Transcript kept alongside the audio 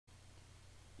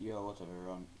Yo, what's up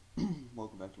everyone?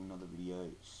 Welcome back to another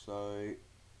video. So,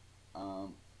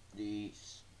 the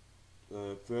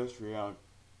first round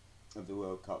of the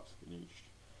World Cup's finished.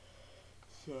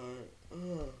 So,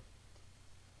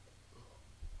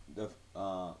 the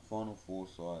final four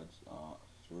sides are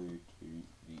through to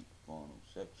the final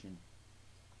section.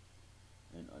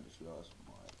 And I just realised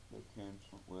my webcam's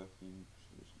not working, so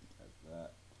just have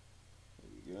that.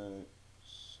 There we go.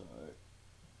 So,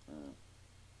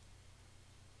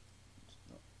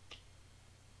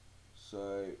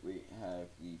 So we have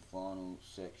the final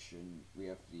section. We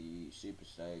have the Super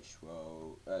 12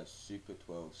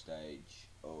 stage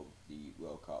of the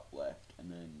World Cup left,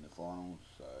 and then the finals.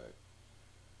 So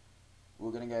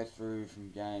we're gonna go through from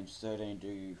games 13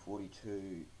 to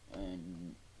 42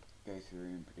 and go through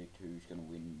and predict who's gonna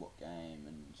win what game,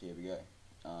 and see how we go.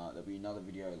 There'll be another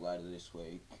video later this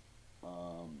week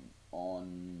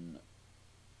on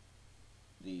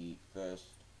the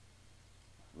first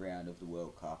round of the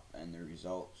World Cup and the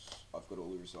results. I've got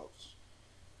all the results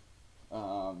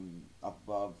up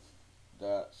above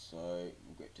that, so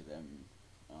we'll get to them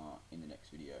in the next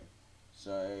video.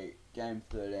 So game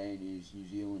 13 is New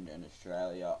Zealand and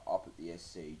Australia up at the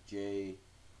SCG.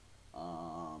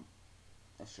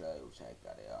 Australia will take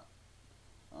that out.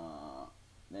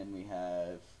 Then we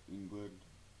have England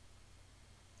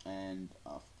and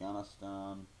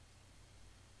Afghanistan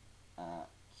at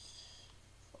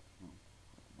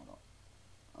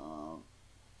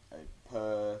at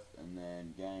Perth, and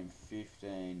then game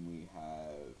 15 we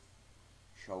have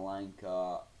Sri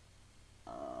Lanka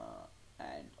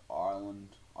and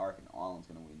Ireland. I reckon Ireland's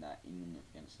going to win that. England,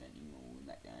 Afghanistan, England will win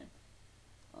that game.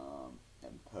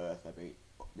 And Perth, they beat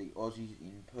the Aussies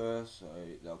in Perth, so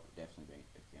they'll definitely beat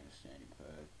Afghanistan in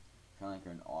Perth. Sri Lanka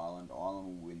and Ireland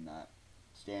will win that.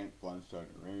 Stand at Blundstone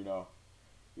Arena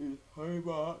is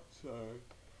Hobart, so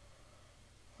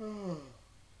I'm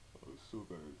still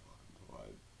very fucking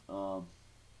tired.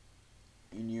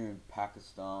 India and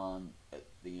Pakistan at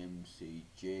the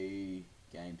MCG,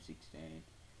 game 16.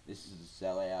 This is a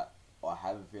sellout. I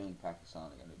have a feeling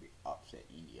Pakistan are going to be upset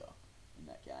India in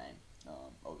that game.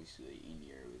 Obviously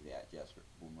India without Jasprit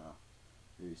Bumrah,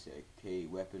 who's their key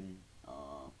weapon.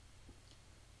 So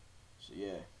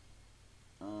yeah,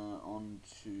 on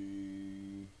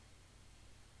to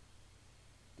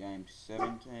game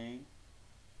 17,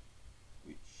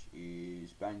 which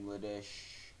is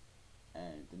Bangladesh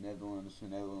and the Netherlands. The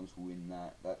Netherlands will win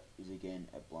that. That is again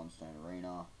at Blundstone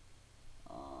Arena.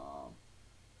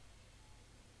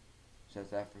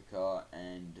 South Africa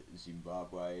and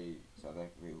Zimbabwe. South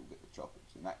Africa will get the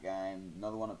chocolates in that game.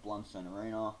 Another one at Blundstone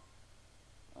Arena.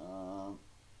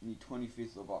 The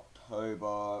 25th of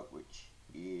October, which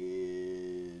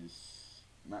is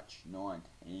match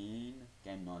 19,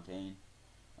 game 19.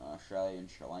 Australia and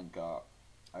Sri Lanka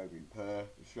over in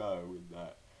Perth. Australia win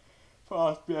that.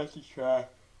 Fast bouncy track.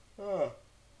 I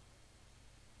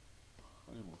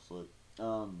need more sleep.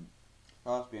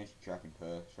 Fast bouncy track in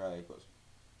Perth. Australia got some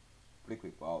pretty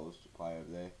quick bowlers to play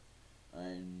over there,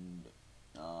 and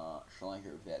Sri Lanka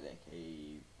without their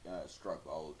key strike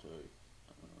bowler too,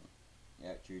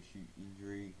 out due to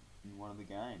injury in one of the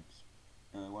games,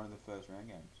 one of the first round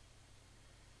games.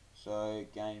 So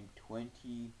game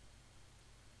 20,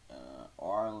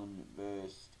 Ireland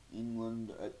versus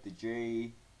England at the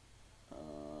G.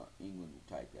 England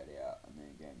will take that out, and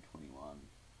then game 21,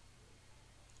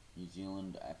 New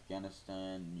Zealand,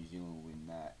 Afghanistan. New Zealand will win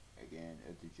that again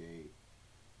at the G.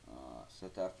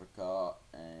 South Africa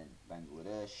and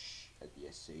Bangladesh at the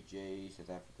SCG. South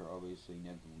Africa obviously,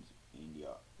 Netherlands,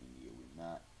 India win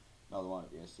that. Another one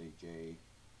at the SCG,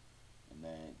 and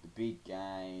then the big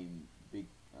game, big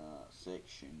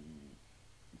section,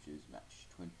 which is match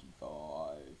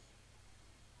 25.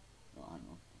 No, hang on,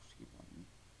 I'll skip one.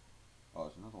 Oh,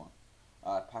 there's another one.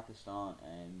 Pakistan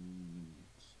and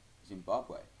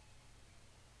Zimbabwe.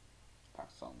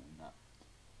 Pakistan win that.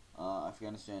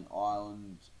 Afghanistan,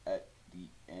 Ireland at the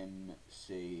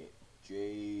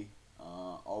MCG.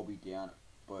 I'll be down at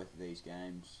both of these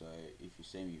games, so if you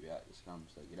see me about, just come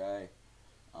say g'day.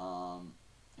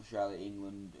 Australia,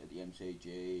 England at the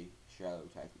MCG. Australia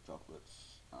will take the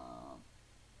chocolates.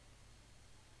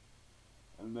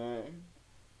 And then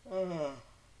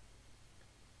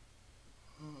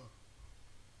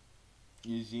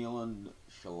New Zealand,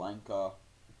 Sri Lanka.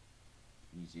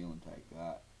 New Zealand take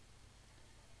that.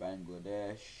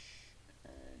 Bangladesh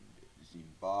and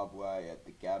Zimbabwe at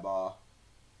the Gabba.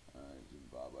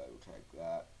 Zimbabwe will take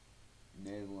that.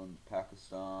 Netherlands,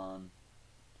 Pakistan.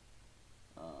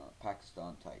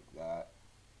 Pakistan take that.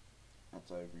 That's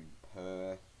over in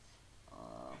Perth.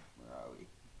 Where are we?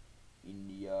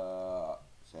 India,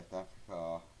 South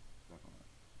Africa,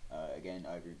 again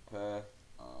over in Perth.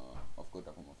 I've got it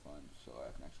up on my phone so I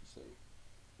can actually see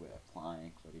where they're playing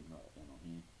because I didn't write it down on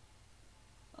here.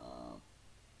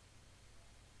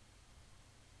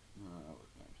 What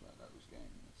game's that? That was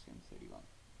game 31.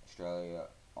 Australia,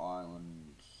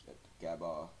 Ireland at the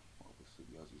Gabba. Obviously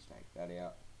the Aussies take that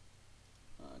out.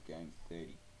 Game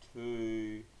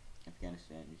 32.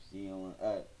 Afghanistan, New Zealand.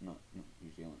 Not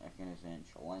New Zealand. Afghanistan,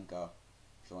 Sri Lanka.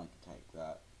 Sri Lanka take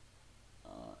that.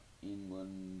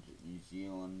 England, New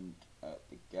Zealand at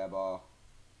the Gabba.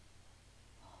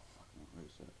 Oh, fucking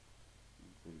reset.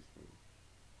 33.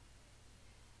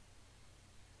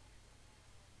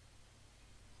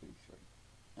 33.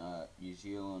 New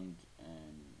Zealand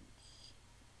and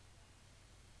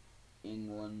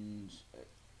England at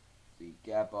the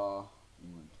Gabba.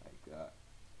 England take that.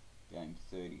 Game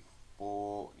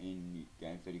 34 in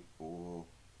game 34.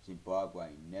 Zimbabwe,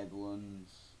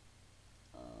 Netherlands.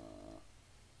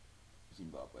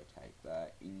 Zimbabwe take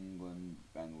that. England,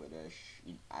 Bangladesh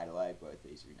in Adelaide. Both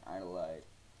these are in Adelaide.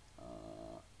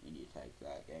 India take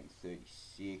that. Game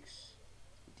 36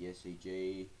 with the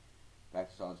SCG.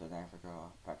 Pakistan, South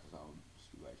Africa. Pakistan just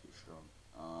way too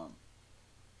strong.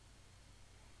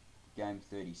 Game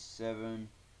 37.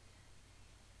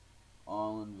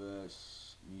 Ireland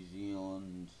vs New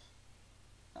Zealand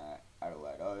at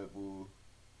Adelaide Oval.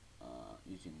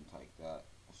 New Zealand take that.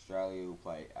 Australia will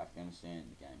play Afghanistan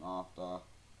the game after.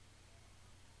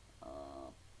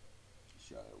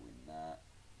 Australia will win that.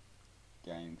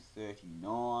 Game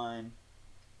 39.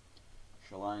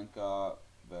 Sri Lanka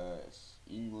vs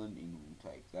England. England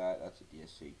will take that. That's at the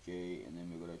SCG. And then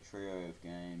we've got a trio of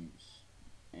games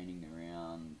ending the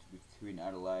round with 2 in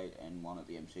Adelaide and 1 at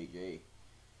the MCG.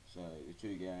 So the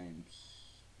 2 games,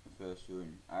 the first 2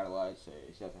 in Adelaide, so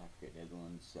South Africa,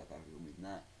 Netherlands, South Africa win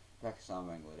that. Pakistan,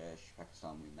 Bangladesh,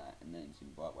 Pakistan win that, and then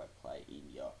Zimbabwe play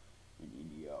India, and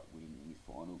India win the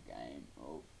final game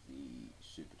of the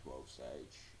Super 12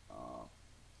 stage. So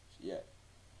yeah.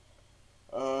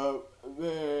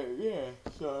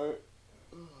 So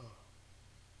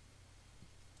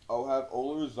I'll have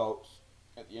all the results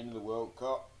at the end of the World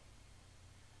Cup.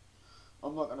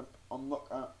 I'm not gonna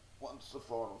once the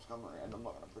finals come around, I'm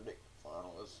not gonna predict the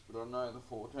finalists, but I know the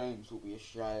 4 teams will be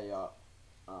Australia.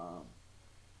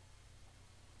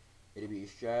 It'll be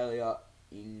Australia,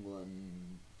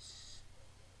 England,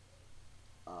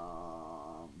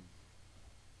 it'll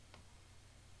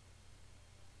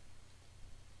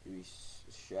be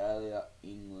Australia,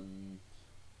 England,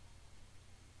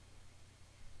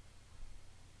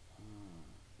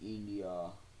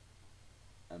 India,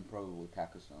 and probably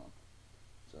Pakistan.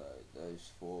 So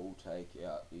those 4 will take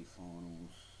out the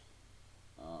finals.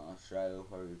 Australia will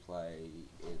probably play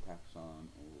either Pakistan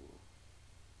or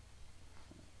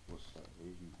what stage?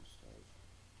 Who's in what stage?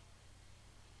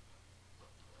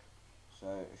 So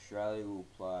Australia will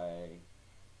play.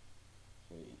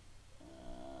 See.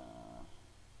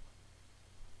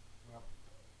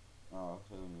 So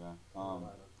there we go.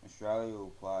 Australia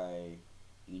will play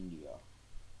India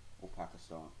or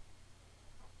Pakistan.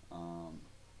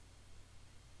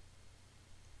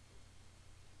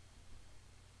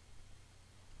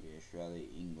 Yeah, Australia,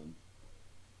 England.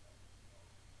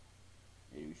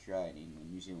 It'll be Australia and England.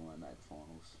 New Zealand won't make the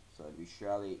finals. So it'll be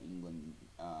Australia, England,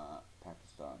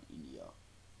 Pakistan, India.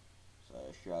 So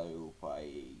Australia will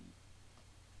play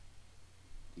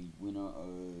the winner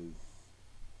of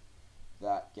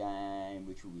that game,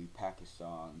 which will be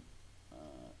Pakistan.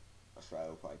 Australia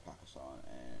will play Pakistan,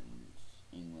 and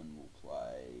England will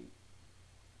play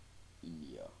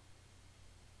India.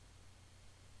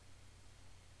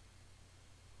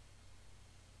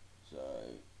 So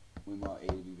we might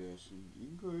either be versing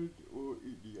England or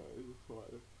India in the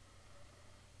final.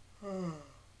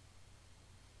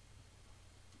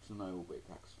 So no, we'll beat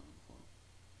Pakistan in the final.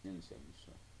 In the semis,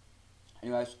 so.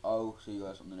 Anyways, I'll see you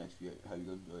guys on the next video. Hope you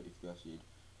guys enjoyed. If you guys did,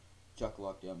 chuck a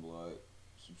like down below,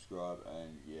 subscribe,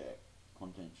 and yeah,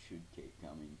 content should keep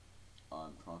coming.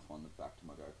 I'm trying to find the back to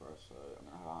my GoPro, so I'm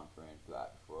going to have a hunt around for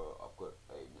that before I've got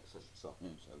a net session this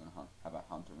afternoon, so I'm going to have a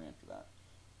hunt around for that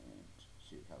and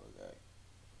see how it goes.